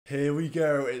Here we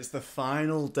go, it's the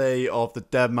final day of the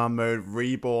Deadman mode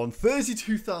reborn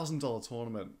 $32,000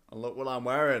 tournament. And look what I'm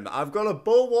wearing. I've got a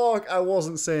Bulwark. I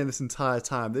wasn't saying this entire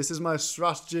time. This is my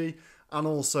strategy and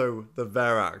also the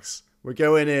Verax. We're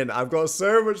going in. I've got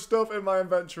so much stuff in my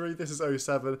inventory. This is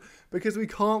 07 because we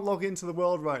can't log into the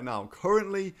world right now.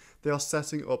 Currently, they are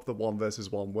setting up the 1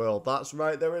 versus 1 world. That's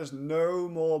right, there is no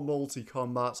more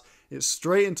multi-combats. It's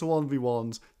straight into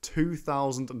 1v1s,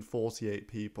 2,048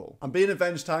 people. I'm being a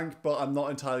Venge tank, but I'm not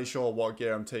entirely sure what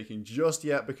gear I'm taking just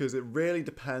yet because it really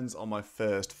depends on my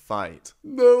first fight.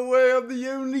 No way, I'm the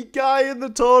only guy in the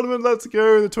tournament. Let's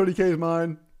go. The 20k is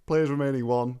mine. Players remaining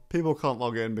 1. People can't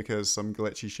log in because some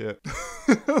glitchy shit.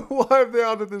 Why have they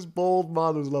added this bald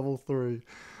man as level 3?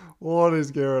 What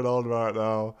is going on right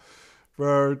now?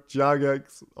 Bro,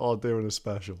 Jagex are doing a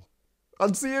special.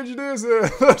 And Sea Engineers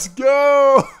here! Let's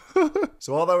go!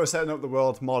 So while they were setting up the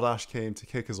world, Modash came to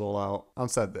kick us all out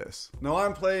and said this. Now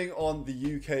I'm playing on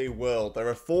the UK world. There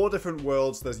are 4 different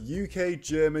worlds. There's UK,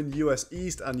 German, US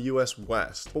East and US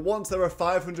West. But once there are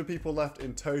 500 people left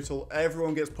in total,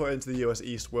 everyone gets put into the US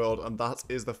East world and that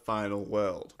is the final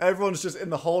world. Everyone's just in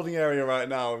the holding area right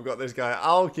now. We've got this guy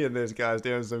Alki and this guy's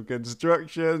doing some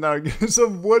construction. Now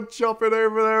some wood chopping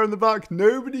over there in the back.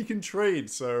 Nobody can trade,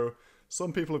 so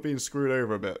some people have been screwed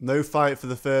over a bit. No fight for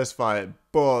the first fight,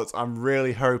 but I'm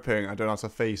really hoping I don't have to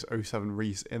face 07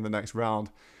 Reese in the next round.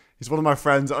 He's one of my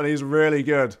friends and he's really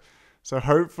good. So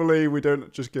hopefully we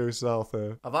don't just go south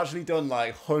here. I've actually done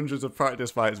like hundreds of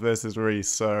practice fights versus Reese,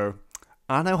 so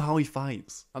I know how he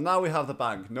fights. And now we have the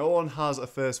bank. No one has a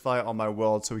first fight on my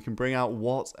world, so we can bring out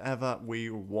whatever we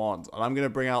want. And I'm going to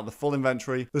bring out the full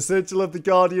inventory. The Sigil of the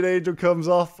Guardian Angel comes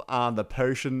off and the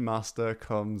Potion Master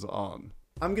comes on.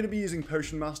 I'm going to be using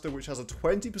Potion Master, which has a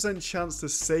 20% chance to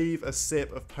save a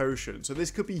sip of potion. So this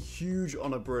could be huge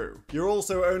on a brew. You're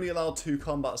also only allowed 2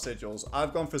 combat sigils.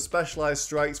 I've gone for Specialized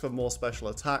Strikes for more special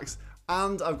attacks.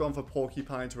 And I've gone for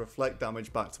Porcupine to reflect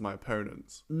damage back to my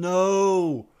opponents.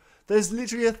 No! There's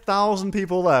literally 1,000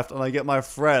 people left and I get my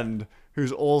friend,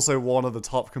 who's also one of the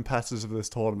top competitors of this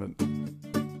tournament.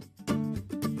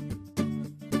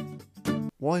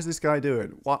 What is this guy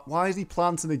doing? Why is he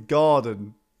planting a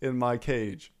garden in my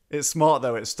cage? It's smart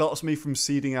though, it stops me from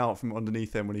seeding out from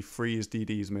underneath him when he freeze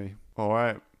DDs me.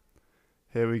 Alright,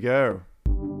 here we go.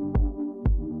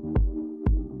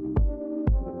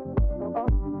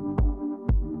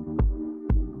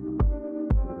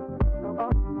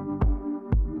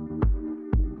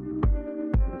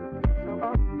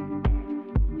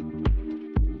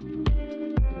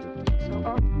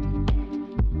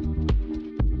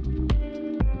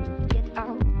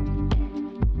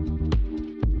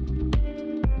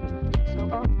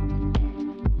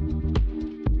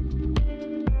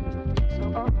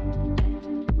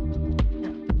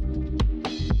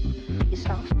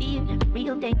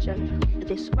 Danger.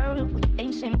 This world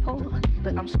ain't simple,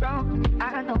 but I'm strong.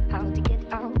 I know how to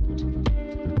get out,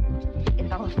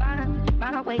 and I'll find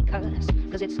my way,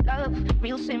 cause it's love,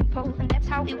 real simple, and that's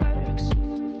how it works.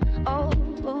 Oh,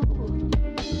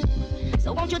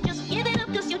 so won't you just give it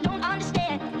up, cause you don't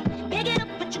understand. Big it up,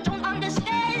 but you don't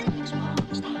understand.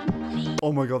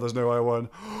 Oh my god, there's no way I won.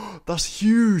 That's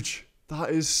huge.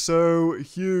 That is so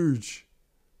huge.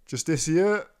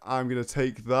 Justicia, I'm going to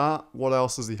take that. What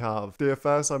else does he have?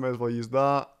 DFS, I may as well use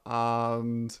that.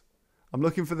 And I'm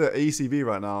looking for the ACV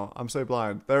right now. I'm so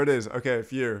blind. There it is. Okay,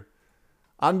 Few.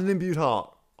 And an Imbued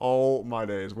Heart. Oh my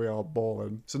days, we are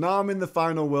balling. So now I'm in the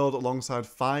final world alongside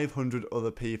 500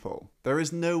 other people. There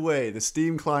is no way the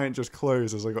Steam client just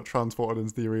closed as I got transported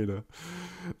into the arena.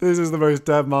 This is the most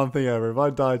Deadman thing ever. If I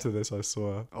die to this, I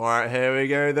swear. Alright, here we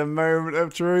go. The moment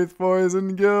of truth, boys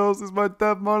and girls. Is my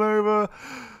Deadman over?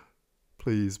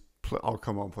 Please, oh,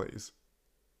 come on, please.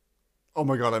 Oh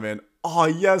my god, I'm in. Oh,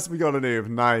 yes, we got a noob.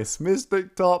 Nice.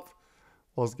 Mystic top.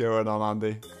 What's going on,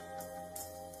 Andy?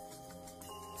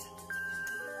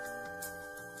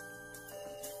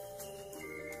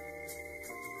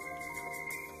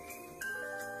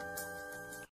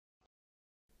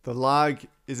 The lag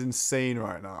is insane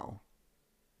right now.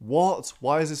 What?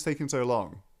 Why is this taking so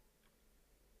long?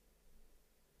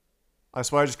 I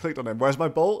swear I just clicked on him. Where's my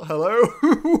bolt? Hello?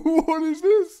 What is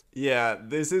this? Yeah,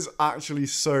 this is actually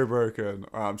so broken.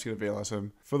 Alright, I'm just going to VLS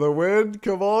him. For the win,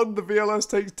 come on. The VLS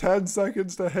takes 10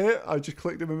 seconds to hit. I just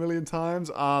clicked him a million times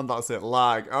and that's it.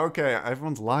 Lag. Okay,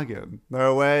 everyone's lagging.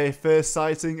 No way. First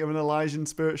sighting of an Elysian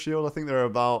Spirit Shield. I think there are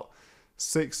about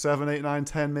 6, 7, 8, 9,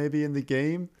 10 maybe in the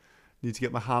game. Need to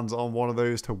get my hands on one of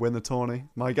those to win the tourney.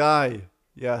 My guy.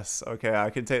 Yes, okay,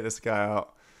 I can take this guy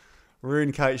out.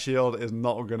 Rune Kite Shield is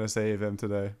not going to save him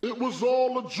today. It was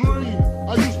all a dream.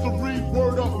 I used to read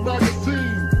Word Up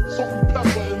magazine. Salt and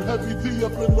pepper and Heavy D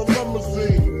up in the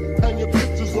limousine, hanging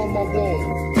pictures on my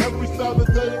wall. Every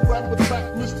Saturday, rap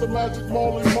attack, Mr. Magic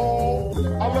Marley Marl.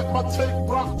 I let my tape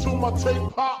rock till my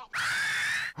tape pop.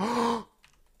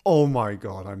 Oh my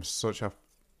god,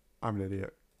 I'm an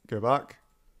idiot. Go back.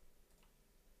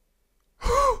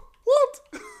 What?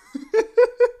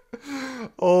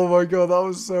 Oh my god, that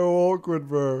was so awkward,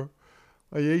 bro.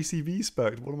 I ACV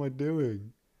spec'd. What am I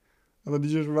doing? And then he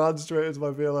just ran straight into my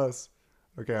VLS.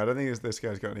 Okay, I don't think this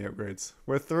guy's got any upgrades.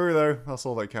 We're through though. That's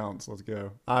all that counts. Let's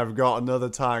go. I've got another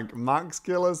tank. Max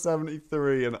Killer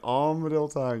 73, an Armadillo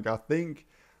tank. I think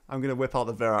I'm going to whip out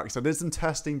the Verax. I did some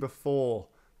testing before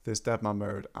this Deadman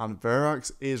mode, and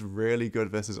Verax is really good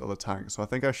versus other tanks. So I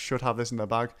think I should have this in the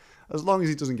bag, as long as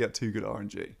he doesn't get too good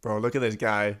RNG. Bro, look at this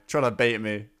guy trying to bait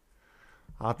me.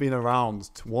 I've been around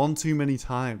one too many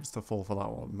times to fall for that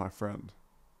one, my friend.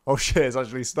 Oh shit, it's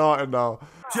actually starting now.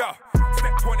 Yeah,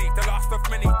 step 20, the last of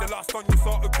many. The last one you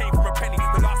saw who came from a penny.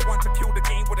 The last one to kill the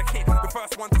game with a kid. The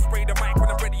first one to spray the mic when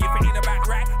I'm ready. If it ain't about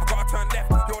right, I gotta turn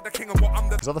left. You're the king of what I'm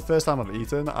the. Is that the first time I've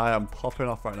eaten? I am popping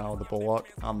off right now with the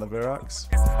Bulwark and the Verax.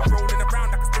 I'm rolling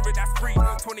around like a spirit that's free.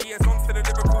 20 years on to the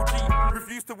lyrical G.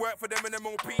 Refuse to work for them in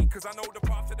MOP, cause I know the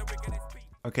path to the wickedest peak.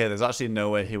 Okay, there's actually no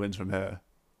way he wins from here.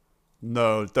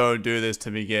 No, don't do this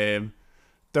to me, game.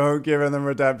 Don't give him them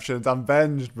redemptions. I'm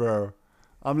venged, bro.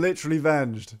 I'm literally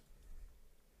venged.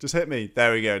 Just hit me.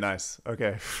 There we go. Nice.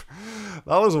 Okay.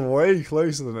 That was way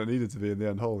closer than it needed to be in the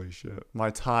end. Holy shit. My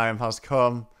time has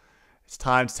come. It's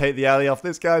time to take the Ellie off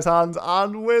this guy's hands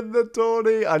and win the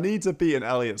tourney. I need to beat an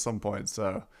Ellie at some point,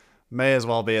 so may as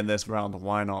well be in this round.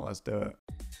 Why not? Let's do it.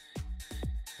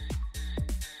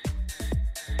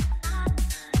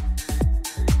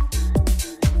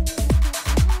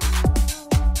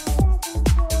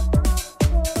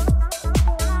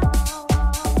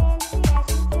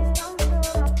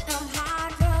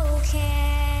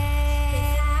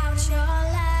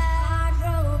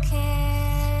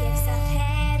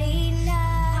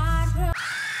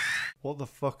 What the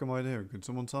fuck am I doing? Can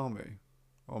someone tell me?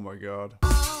 Oh my god.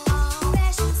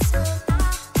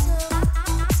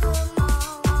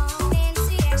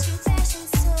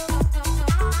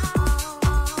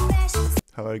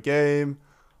 Hello, game.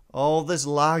 Oh, this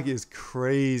lag is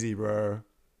crazy, bro.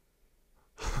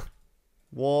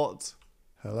 What?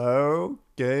 Hello,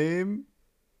 game?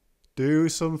 Do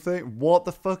something? What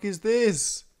the fuck is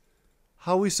this?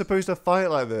 How are we supposed to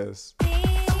fight like this?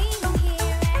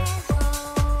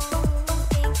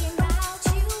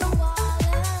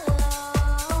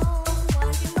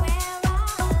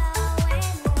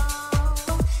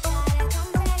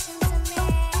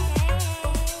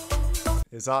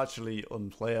 It's actually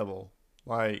unplayable.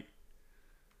 Like,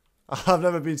 I've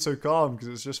never been so calm because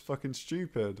it's just fucking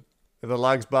stupid. If the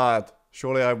lag's bad,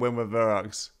 surely I win with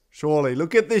Verax. Surely.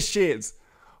 Look at this shit.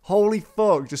 Holy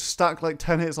fuck. Just stack like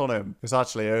 10 hits on him. It's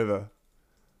actually over.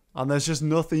 And there's just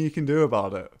nothing you can do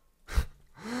about it.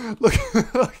 Look.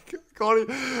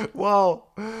 Wow.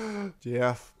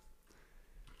 GF.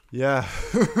 Yeah.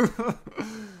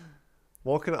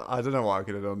 What could I don't know what I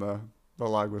could have done there. The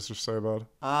lag was just so bad.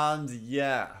 And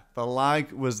yeah, the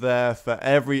lag was there for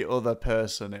every other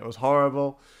person. It was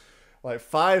horrible. Like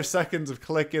 5 seconds of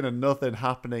clicking and nothing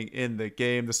happening in the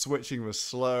game. The switching was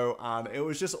slow and it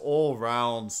was just all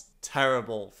round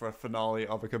terrible for a finale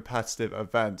of a competitive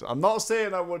event. I'm not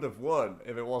saying I would have won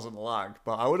if it wasn't lag,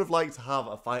 but I would have liked to have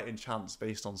a fighting chance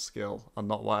based on skill and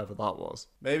not whatever that was.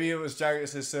 Maybe it was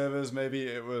Jagex' servers, maybe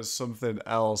it was something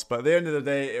else, but at the end of the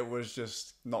day, it was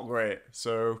just not great.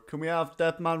 So can we have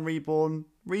Deadman Reborn?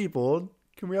 Reborn?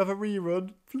 Can we have a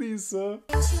rerun? Please, sir?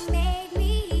 You made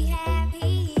me